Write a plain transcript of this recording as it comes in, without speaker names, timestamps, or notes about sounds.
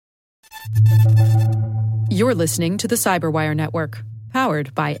You're listening to the Cyberwire Network,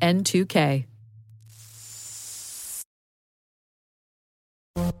 powered by N2K.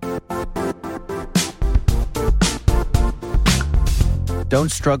 Don't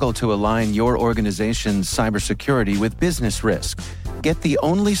struggle to align your organization's cybersecurity with business risk. Get the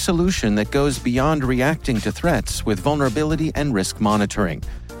only solution that goes beyond reacting to threats with vulnerability and risk monitoring.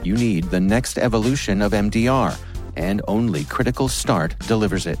 You need the next evolution of MDR, and only Critical Start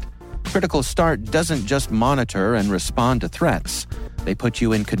delivers it. Critical Start doesn't just monitor and respond to threats. They put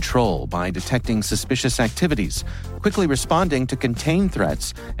you in control by detecting suspicious activities, quickly responding to contain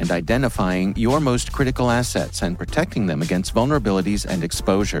threats, and identifying your most critical assets and protecting them against vulnerabilities and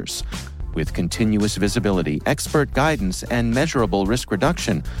exposures. With continuous visibility, expert guidance, and measurable risk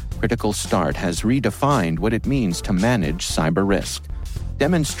reduction, Critical Start has redefined what it means to manage cyber risk.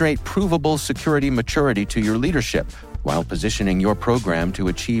 Demonstrate provable security maturity to your leadership while positioning your program to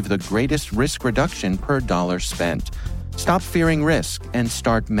achieve the greatest risk reduction per dollar spent. Stop fearing risk and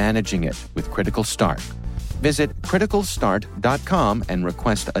start managing it with Critical Start. Visit criticalstart.com and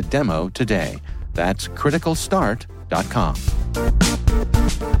request a demo today. That's criticalstart.com.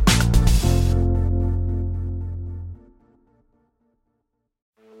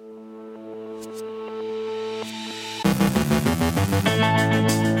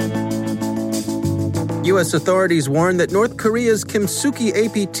 U.S. authorities warn that North Korea's Kimsuky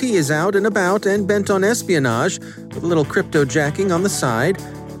APT is out and about and bent on espionage, with a little crypto-jacking on the side.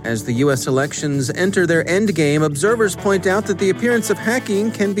 As the U.S. elections enter their endgame, observers point out that the appearance of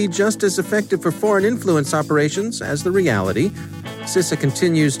hacking can be just as effective for foreign influence operations as the reality. CISA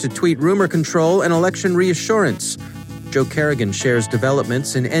continues to tweet rumor control and election reassurance. Joe Kerrigan shares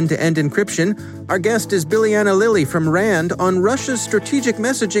developments in end-to-end encryption. Our guest is Biljana Lilly from RAND on Russia's strategic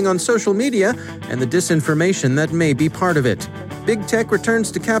messaging on social media and the disinformation that may be part of it. Big Tech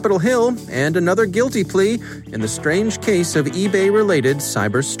returns to Capitol Hill and another guilty plea in the strange case of eBay-related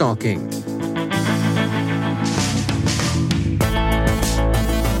cyberstalking.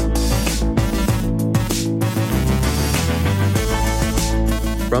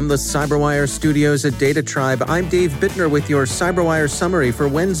 From the Cyberwire studios at Data Tribe, I'm Dave Bittner with your Cyberwire summary for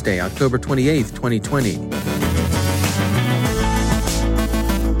Wednesday, October 28th, 2020.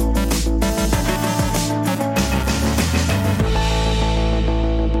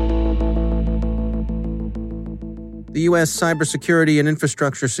 The U.S. Cybersecurity and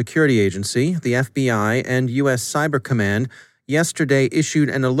Infrastructure Security Agency, the FBI, and U.S. Cyber Command yesterday issued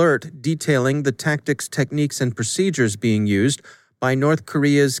an alert detailing the tactics, techniques, and procedures being used by North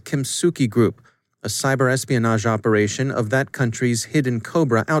Korea's Kimsuky Group, a cyber espionage operation of that country's Hidden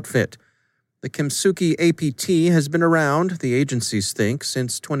Cobra outfit. The Kimsuky APT has been around, the agencies think,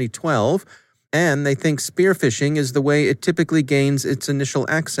 since 2012, and they think spearphishing is the way it typically gains its initial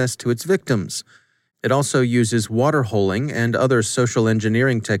access to its victims. It also uses waterholing and other social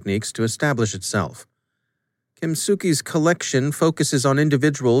engineering techniques to establish itself. Kimsuky's collection focuses on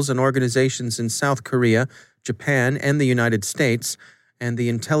individuals and organizations in South Korea, Japan, and the United States, and the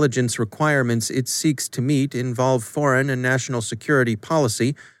intelligence requirements it seeks to meet involve foreign and national security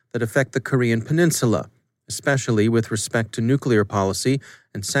policy that affect the Korean Peninsula, especially with respect to nuclear policy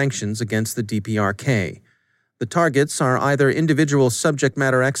and sanctions against the DPRK. The targets are either individual subject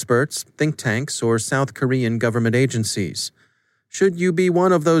matter experts, think tanks, or South Korean government agencies. Should you be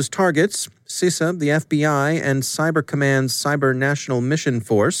one of those targets, CISA, the FBI, and Cyber Command's Cyber National Mission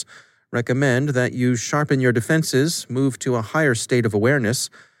Force recommend that you sharpen your defenses, move to a higher state of awareness,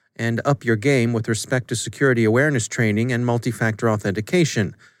 and up your game with respect to security awareness training and multi-factor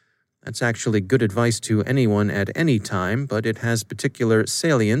authentication. That's actually good advice to anyone at any time, but it has particular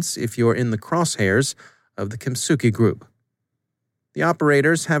salience if you're in the crosshairs of the Kimsuky Group. The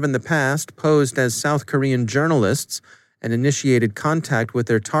operators have in the past posed as South Korean journalists and initiated contact with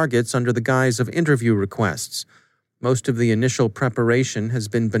their targets under the guise of interview requests. Most of the initial preparation has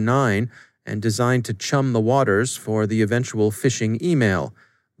been benign and designed to chum the waters for the eventual phishing email.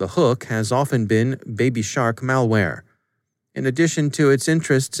 The hook has often been Baby Shark malware. In addition to its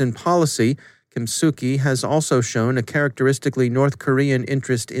interests in policy, Kimsuky has also shown a characteristically North Korean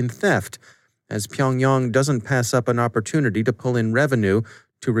interest in theft, as Pyongyang doesn't pass up an opportunity to pull in revenue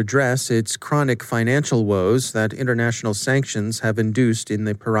to redress its chronic financial woes that international sanctions have induced in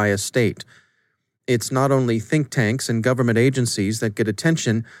the pariah state. It's not only think tanks and government agencies that get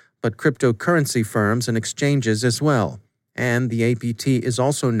attention, but cryptocurrency firms and exchanges as well. And the APT is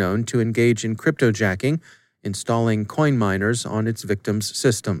also known to engage in cryptojacking, installing coin miners on its victims'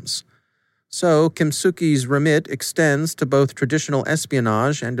 systems. So, Kimsuky's remit extends to both traditional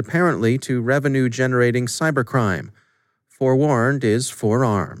espionage and apparently to revenue-generating cybercrime. Forewarned is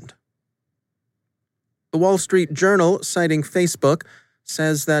forearmed. The Wall Street Journal, citing Facebook,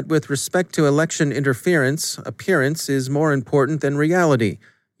 says that with respect to election interference, appearance is more important than reality.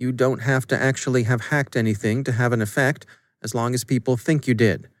 You don't have to actually have hacked anything to have an effect, as long as people think you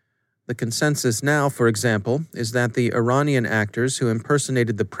did. The consensus now, for example, is that the Iranian actors who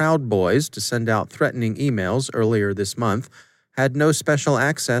impersonated the Proud Boys to send out threatening emails earlier this month had no special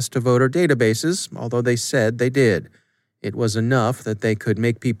access to voter databases, although they said they did. It was enough that they could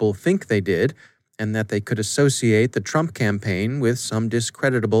make people think they did, and that they could associate the Trump campaign with some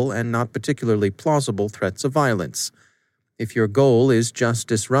discreditable and not particularly plausible threats of violence. If your goal is just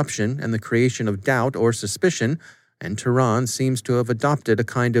disruption and the creation of doubt or suspicion, and Tehran seems to have adopted a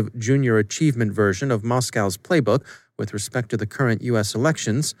kind of junior achievement version of Moscow's playbook with respect to the current U.S.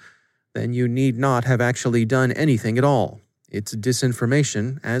 elections, then you need not have actually done anything at all. It's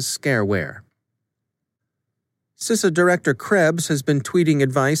disinformation as scareware. CISA Director Krebs has been tweeting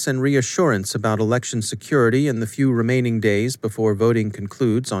advice and reassurance about election security in the few remaining days before voting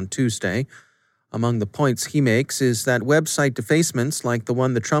concludes on Tuesday. Among the points he makes is that website defacements like the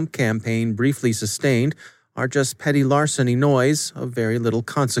one the Trump campaign briefly sustained are just petty larceny noise of very little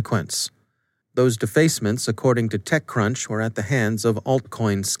consequence. Those defacements, according to TechCrunch, were at the hands of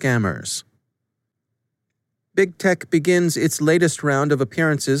altcoin scammers. Big Tech begins its latest round of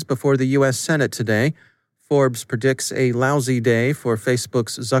appearances before the U.S. Senate today. Forbes predicts a lousy day for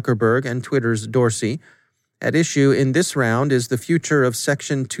Facebook's Zuckerberg and Twitter's Dorsey. At issue in this round is the future of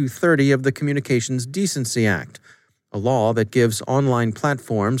Section 230 of the Communications Decency Act, a law that gives online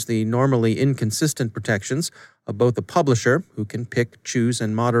platforms the normally inconsistent protections of both a publisher, who can pick, choose,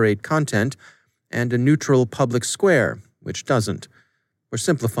 and moderate content, and a neutral public square, which doesn't. We're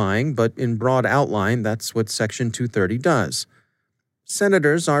simplifying, but in broad outline, that's what Section 230 does.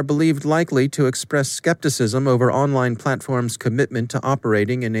 Senators are believed likely to express skepticism over online platforms' commitment to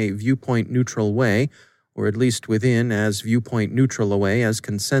operating in a viewpoint-neutral way, or at least within as viewpoint-neutral a way as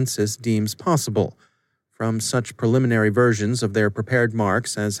consensus deems possible. From such preliminary versions of their prepared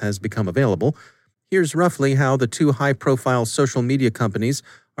marks as has become available, here's roughly how the two high-profile social media companies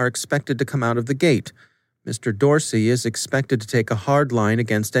are expected to come out of the gate. Mr. Dorsey is expected to take a hard line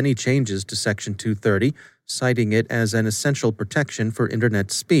against any changes to Section 230, citing it as an essential protection for Internet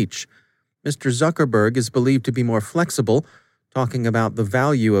speech. Mr. Zuckerberg is believed to be more flexible, talking about the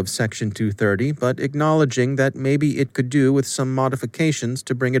value of Section 230, but acknowledging that maybe it could do with some modifications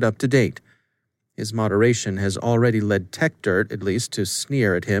to bring it up to date. His moderation has already led TechDirt, at least, to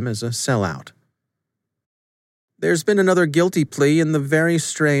sneer at him as a sellout. There's been another guilty plea in the very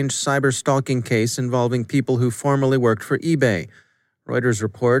strange cyberstalking case involving people who formerly worked for eBay. Reuters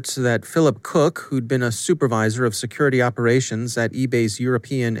reports that Philip Cook, who'd been a supervisor of security operations at eBay's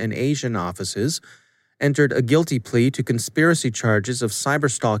European and Asian offices, entered a guilty plea to conspiracy charges of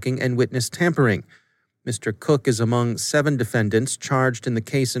cyberstalking and witness tampering. Mr. Cook is among 7 defendants charged in the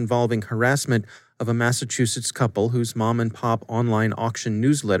case involving harassment of a Massachusetts couple whose mom-and-pop online auction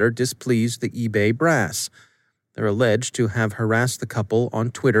newsletter displeased the eBay brass. They're alleged to have harassed the couple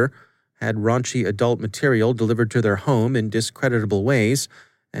on Twitter, had raunchy adult material delivered to their home in discreditable ways,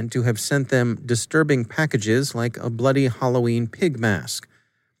 and to have sent them disturbing packages like a bloody Halloween pig mask.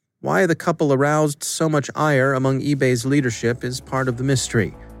 Why the couple aroused so much ire among eBay's leadership is part of the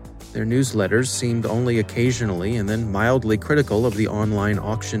mystery. Their newsletters seemed only occasionally and then mildly critical of the online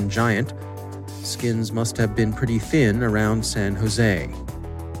auction giant. Skins must have been pretty thin around San Jose.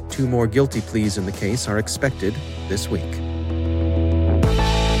 2 more guilty pleas in the case are expected this week.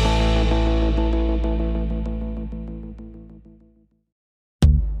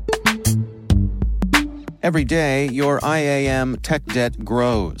 Every day, your IAM tech debt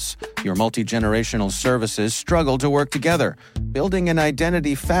grows. Your multi-generational services struggle to work together. Building an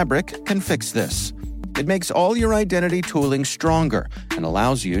identity fabric can fix this. It makes all your identity tooling stronger and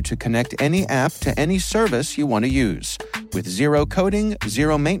allows you to connect any app to any service you want to use, with zero coding,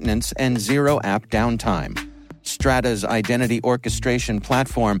 zero maintenance, and zero app downtime. Strata's identity orchestration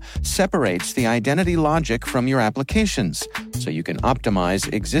platform separates the identity logic from your applications, so you can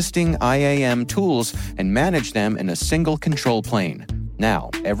optimize existing IAM tools and manage them in a single control plane.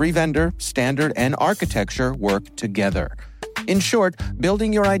 Now, every vendor, standard, and architecture work together. In short,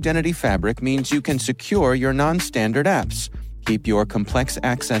 building your identity fabric means you can secure your non-standard apps, keep your complex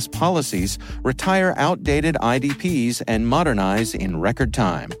access policies, retire outdated IDPs, and modernize in record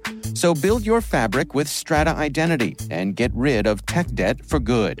time. So build your fabric with Strata Identity and get rid of tech debt for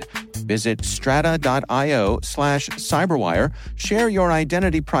good. Visit strata.io/cyberwire, share your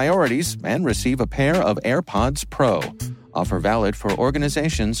identity priorities, and receive a pair of AirPods Pro. Offer valid for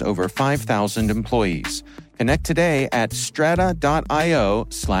organizations over 5,000 employees. Connect today at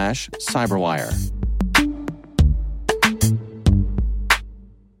strata.io/cyberwire.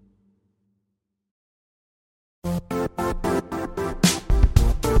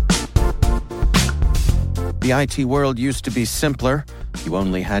 The IT world used to be simpler. You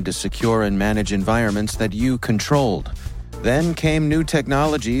only had to secure and manage environments that you controlled. Then came new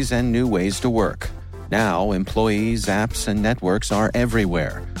technologies and new ways to work. Now, employees, apps, and networks are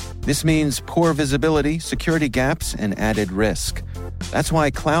everywhere. This means poor visibility, security gaps, and added risk. That's why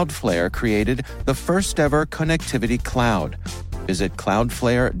Cloudflare created the first-ever connectivity cloud. Visit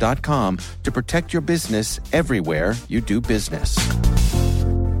cloudflare.com to protect your business everywhere you do business.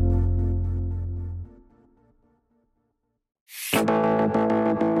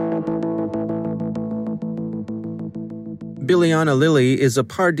 Biljana Lilly is a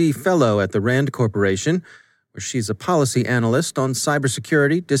Pardee Fellow at the RAND Corporation, where she's a policy analyst on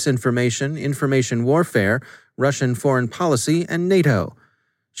cybersecurity, disinformation, information warfare, Russian foreign policy, and NATO.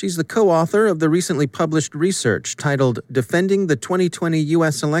 She's the co-author of the recently published research titled Defending the 2020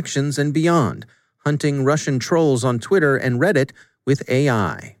 U.S. Elections and Beyond, Hunting Russian Trolls on Twitter and Reddit with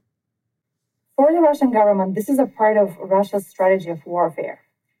AI. For the Russian government, this is a part of Russia's strategy of warfare.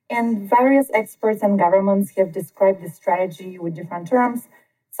 And various experts and governments have described this strategy with different terms.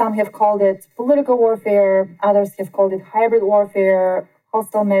 Some have called it political warfare, others have called it hybrid warfare,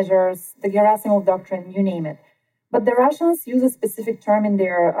 hostile measures, the Gerasimov doctrine, you name it. But the Russians use a specific term in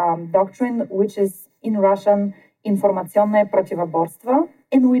their doctrine, which is in Russian, informaционное противоборство.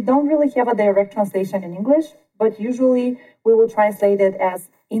 And we don't really have a direct translation in English, but usually we will translate it as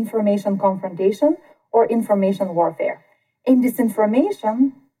information confrontation or information warfare. And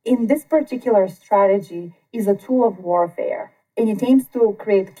disinformation in this particular strategy is a tool of warfare, and it aims to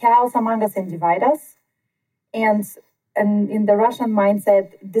create chaos among us and divide us. And in the Russian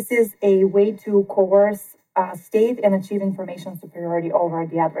mindset, this is a way to coerce a state and achieve information superiority over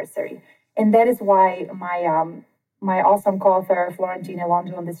the adversary. And that is why my awesome co-author, Florentina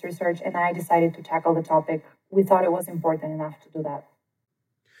Londu, on this research, and I decided to tackle the topic. We thought it was important enough to do that.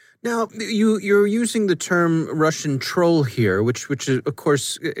 Now, you're using the term Russian troll here, which of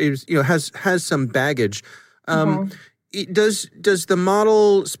course is, has some baggage. Does the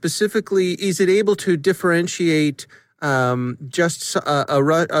model specifically, is it able to differentiate just a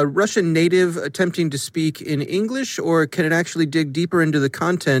Russian native attempting to speak in English, or can it actually dig deeper into the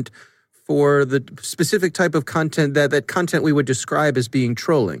content for the specific type of content that content we would describe as being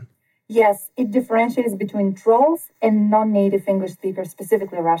trolling? Yes, it differentiates between trolls and non-native English speakers,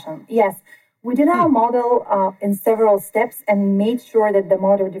 specifically Russian. Yes, we did our model in several steps and made sure that the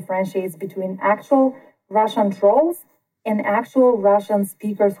model differentiates between actual Russian trolls and actual Russian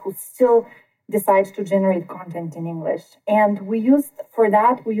speakers who still decide to generate content in English. And we used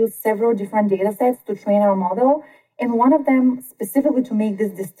several different data sets to train our model. And one of them specifically to make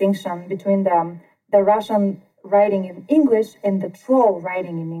this distinction between the Russian writing in English and the troll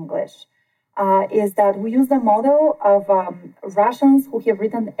writing in English is that we use the model of Russians who have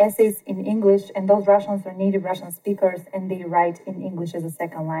written essays in English, and those Russians are native Russian speakers and they write in English as a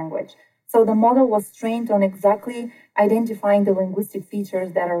second language. So the model was trained on exactly identifying the linguistic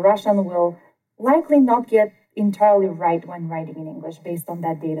features that a Russian will likely not get entirely right when writing in English based on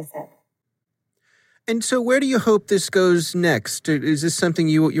that data set. And so where do you hope this goes next? Is this something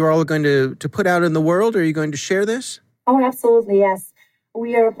you're all going to put out in the world? Are you going to share this? Oh, absolutely, yes.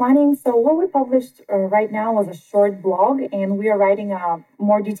 We are planning, so what we published right now was a short blog, and we are writing a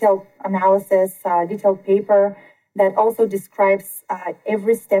more detailed analysis, detailed paper that also describes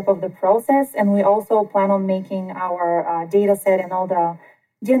every step of the process. And we also plan on making our data set and all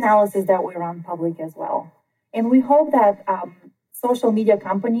the analysis that we run public as well. And we hope that social media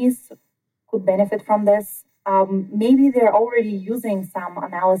companies could benefit from this. Maybe they're already using some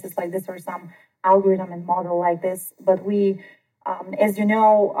analysis like this or some algorithm and model like this, but we, as you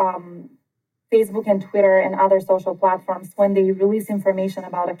know, Facebook and Twitter and other social platforms, when they release information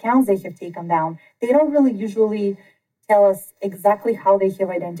about accounts they have taken down, they don't really usually tell us exactly how they have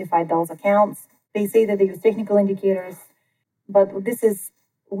identified those accounts. They say that they use technical indicators, but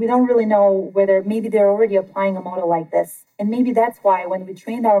we don't really know whether maybe they're already applying a model like this. And maybe that's why when we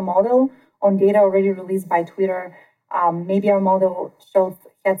trained our model on data already released by Twitter, maybe our model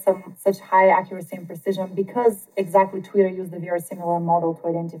had such high accuracy and precision because exactly Twitter used a very similar model to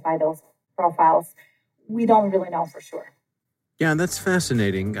identify those profiles. We don't really know for sure. Yeah, that's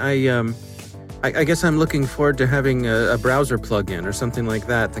fascinating. I guess I'm looking forward to having a browser plugin or something like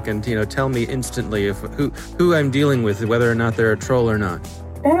that can tell me instantly if who I'm dealing with, whether or not they're a troll or not.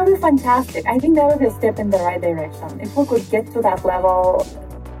 That would be fantastic. I think that would be a step in the right direction. If we could get to that level,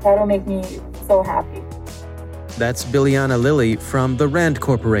 that will make me so happy. That's Biljana Lilly from the RAND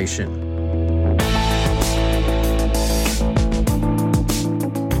Corporation.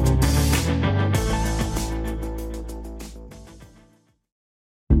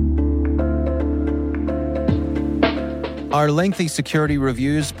 Are lengthy security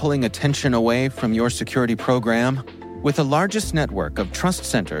reviews pulling attention away from your security program? With the largest network of trust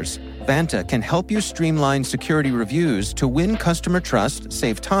centers, Vanta can help you streamline security reviews to win customer trust,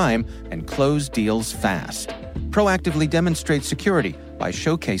 save time, and close deals fast. Proactively demonstrate security by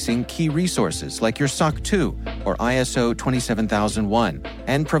showcasing key resources like your SOC 2 or ISO 27001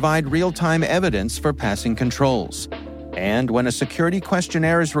 and provide real-time evidence for passing controls. And when a security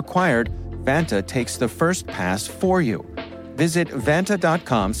questionnaire is required, Vanta takes the first pass for you. Visit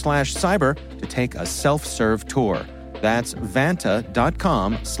vanta.com/cyber to take a self-serve tour. That's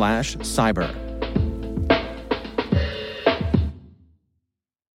vanta.com/cyber.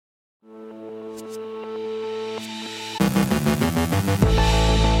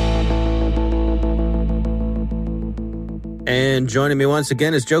 And joining me once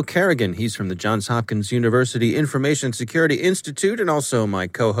again is Joe Carrigan. He's from the Johns Hopkins University Information Security Institute and also my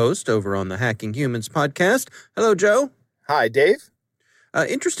co-host over on the Hacking Humans podcast. Hello, Joe. Hi, Dave.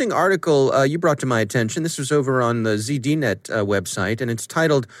 Interesting article you brought to my attention. This was over on the ZDNet website, and it's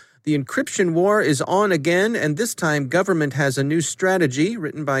titled, "The Encryption War is On Again, and This Time Government Has a New Strategy,"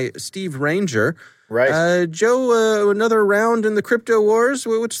 written by Steve Ranger. Right. Joe, another round in the crypto wars?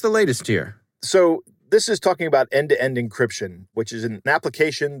 What's the latest here? So this is talking about end-to-end encryption, which is an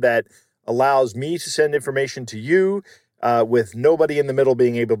application that allows me to send information to you with nobody in the middle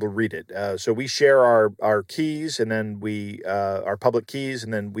being able to read it. So we share our keys, and then our public keys,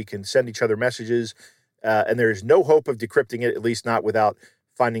 and then we can send each other messages. And there's no hope of decrypting it, at least not without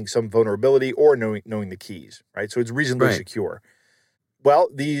finding some vulnerability or knowing the keys, right? So it's reasonably secure. Well,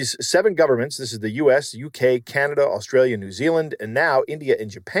 these 7 governments, this is the US, UK, Canada, Australia, New Zealand, and now India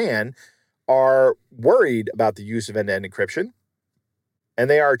and Japan, are worried about the use of end-to-end encryption. And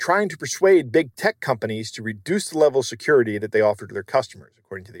they are trying to persuade big tech companies to reduce the level of security that they offer to their customers,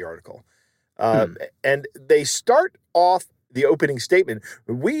 according to the article. And they start off the opening statement,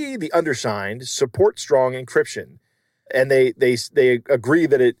 "We, the undersigned, support strong encryption." And they agree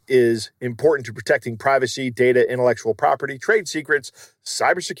that it is important to protecting privacy, data, intellectual property, trade secrets,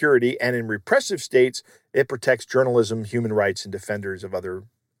 cybersecurity, and in repressive states, it protects journalism, human rights, and defenders of other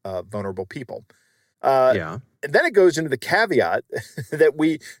vulnerable people. And then it goes into the caveat that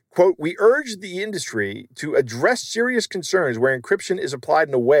we, quote, "We urge the industry to address serious concerns where encryption is applied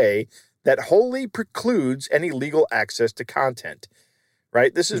in a way that wholly precludes any legal access to content,"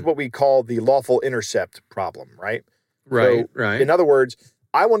 right? This is what we call the lawful intercept problem, right? Right, So, right. In other words,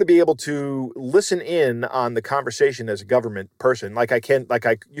 I want to be able to listen in on the conversation as a government person, like I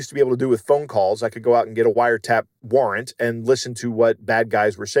used to be able to do with phone calls. I could go out and get a wiretap warrant and listen to what bad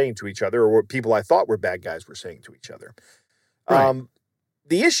guys were saying to each other, or what people I thought were bad guys were saying to each other. Right.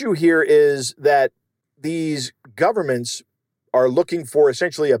 The issue here is that these governments are looking for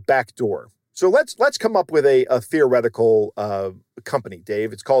essentially a backdoor. So let's come up with a theoretical company,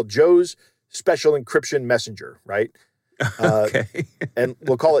 Dave. It's called Joe's Special Encryption Messenger, right? Okay. And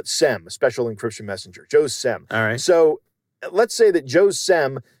we'll call it SEM, Special Encryption Messenger, Joe's SEM. All right. So let's say that Joe's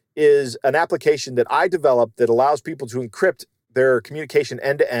SEM is an application that I developed that allows people to encrypt their communication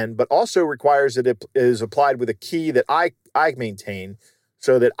end-to-end, but also requires that it is applied with a key that I maintain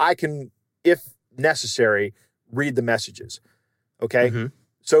so that I can, if necessary, read the messages. Okay? Mm-hmm.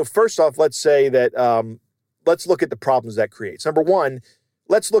 So first off, let's say that, let's look at the problems that creates. Number one,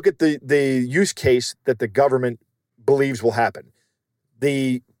 let's look at the use case that the government believes will happen.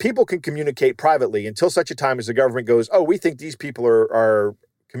 The people can communicate privately until such a time as the government goes, "Oh, we think these people are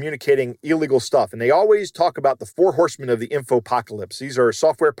communicating illegal stuff." And they always talk about the 4 horsemen of the infopocalypse. These are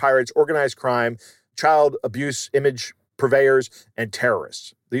software pirates, organized crime, child abuse, image purveyors, and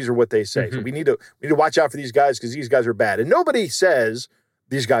terrorists. These are what they say. Mm-hmm. So we need to watch out for these guys because these guys are bad. And nobody says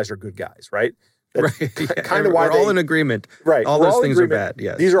these guys are good guys, right? That's kind of why we're all in agreement. Right. All those things are bad.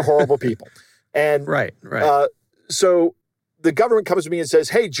 Yes. These are horrible people. And right. So the government comes to me and says,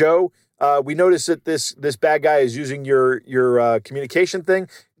 "Hey, Joe, we noticed that this bad guy is using your communication thing.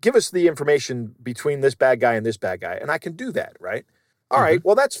 Give us the information between this bad guy and this bad guy." And I can do that, right? All right,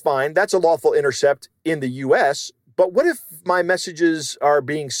 well, that's fine. That's a lawful intercept in the U.S., but what if my messages are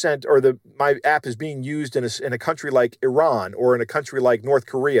being sent or my app is being used in a country like Iran or in a country like North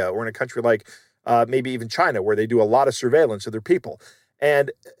Korea or in a country like maybe even China, where they do a lot of surveillance of their people?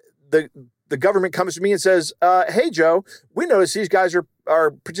 And the government comes to me and says, "Hey, Joe, we notice these guys are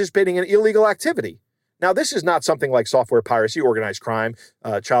participating in illegal activity." Now, this is not something like software piracy, organized crime,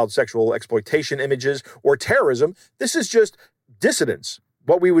 child sexual exploitation images, or terrorism. This is just dissidence,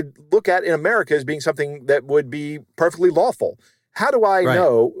 what we would look at in America as being something that would be perfectly lawful. How do I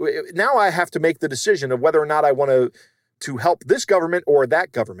know? Now I have to make the decision of whether or not I want to help this government or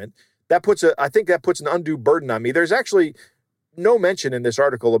that government. I think that puts an undue burden on me. There's actually no mention in this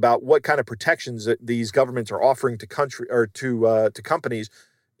article about what kind of protections that these governments are offering to companies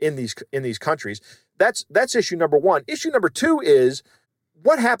in these countries. That's issue number one. Issue number two is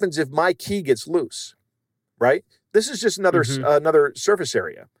what happens if my key gets loose, right? This is just another surface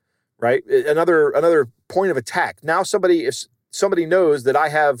area, right? Another point of attack. Now if somebody knows that I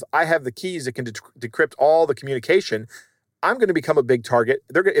have the keys that can decrypt all the communication, I'm going to become a big target.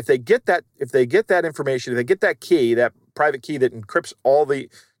 If they get that information, if they get that key, that private key that encrypts all the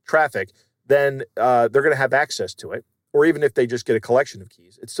traffic, then they're going to have access to it. Or even if they just get a collection of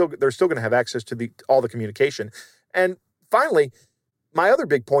keys, they're still going to have access to all the communication. And finally, my other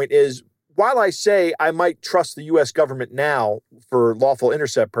big point is, while I say I might trust the U.S. government now for lawful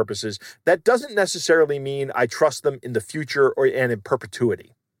intercept purposes, that doesn't necessarily mean I trust them in the future and in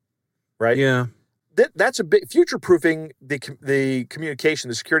perpetuity, right? Yeah. That's a bit future-proofing the communication,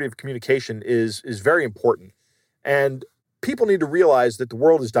 the security of communication is very important. And people need to realize that the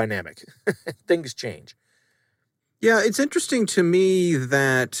world is dynamic. Things change. Yeah, it's interesting to me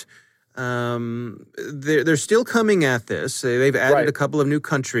that they're still coming at this. They've added a couple of new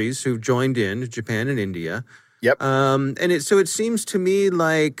countries who've joined in, Japan and India. Yep. So it seems to me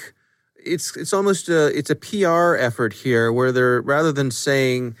like it's almost a PR effort here, where they're, rather than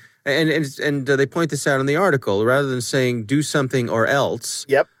saying, and they point this out in the article, rather than saying do something or else.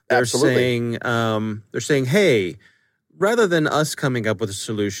 Yep. They're Absolutely. saying, hey, rather than us coming up with a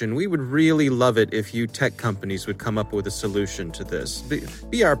solution, we would really love it if you tech companies would come up with a solution to this.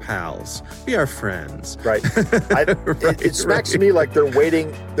 Be our pals. Be our friends. Right. It smacks to me like they're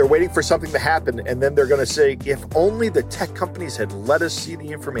waiting for something to happen, and then they're going to say, if only the tech companies had let us see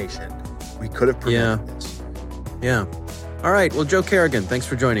the information, we could have prevented this. Yeah. All right. Well, Joe Kerrigan, thanks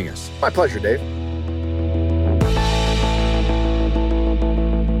for joining us. My pleasure, Dave.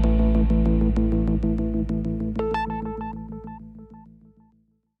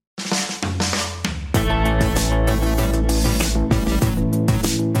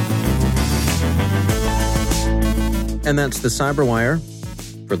 And that's the Cyberwire.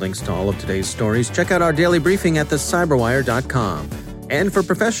 For links to all of today's stories, check out our daily briefing at thecyberwire.com. And for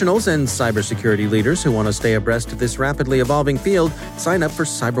professionals and cybersecurity leaders who want to stay abreast of this rapidly evolving field, sign up for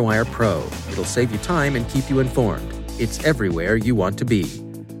CyberWire Pro. It'll save you time and keep you informed. It's everywhere you want to be.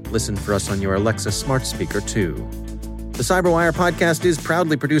 Listen for us on your Alexa smart speaker, too. The Cyberwire podcast is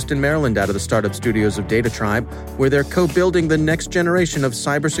proudly produced in Maryland out of the startup studios of Data Tribe, where they're co-building the next generation of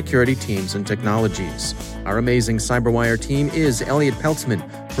cybersecurity teams and technologies. Our amazing Cyberwire team is Elliot Peltzman,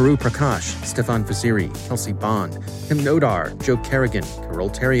 Peru Prakash, Stefan Faziri, Kelsey Bond, Tim Nodar, Joe Kerrigan, Carol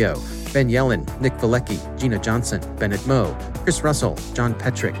Terrio, Ben Yellen, Nick Valecki, Gina Johnson, Bennett Moe, Chris Russell, John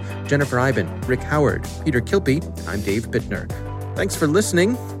Petrick, Jennifer Iben, Rick Howard, Peter Kilpie, and I'm Dave Bittner. Thanks for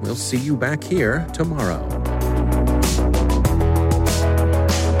listening. We'll see you back here tomorrow.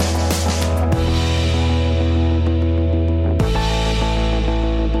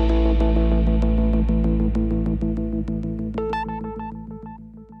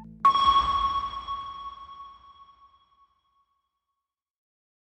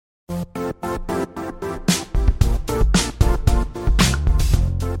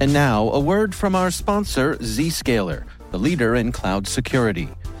 And now, a word from our sponsor, Zscaler, the leader in cloud security.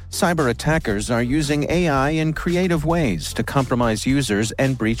 Cyber attackers are using AI in creative ways to compromise users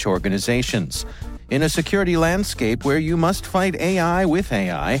and breach organizations. In a security landscape where you must fight AI with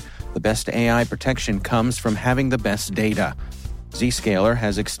AI, the best AI protection comes from having the best data. Zscaler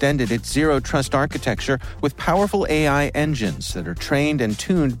has extended its zero-trust architecture with powerful AI engines that are trained and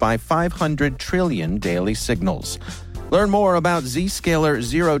tuned by 500 trillion daily signals. Learn more about Zscaler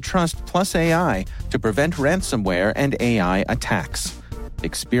Zero Trust Plus AI to prevent ransomware and AI attacks.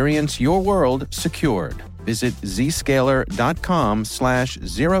 Experience your world secured. Visit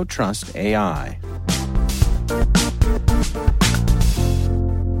zscaler.com/zerotrustai.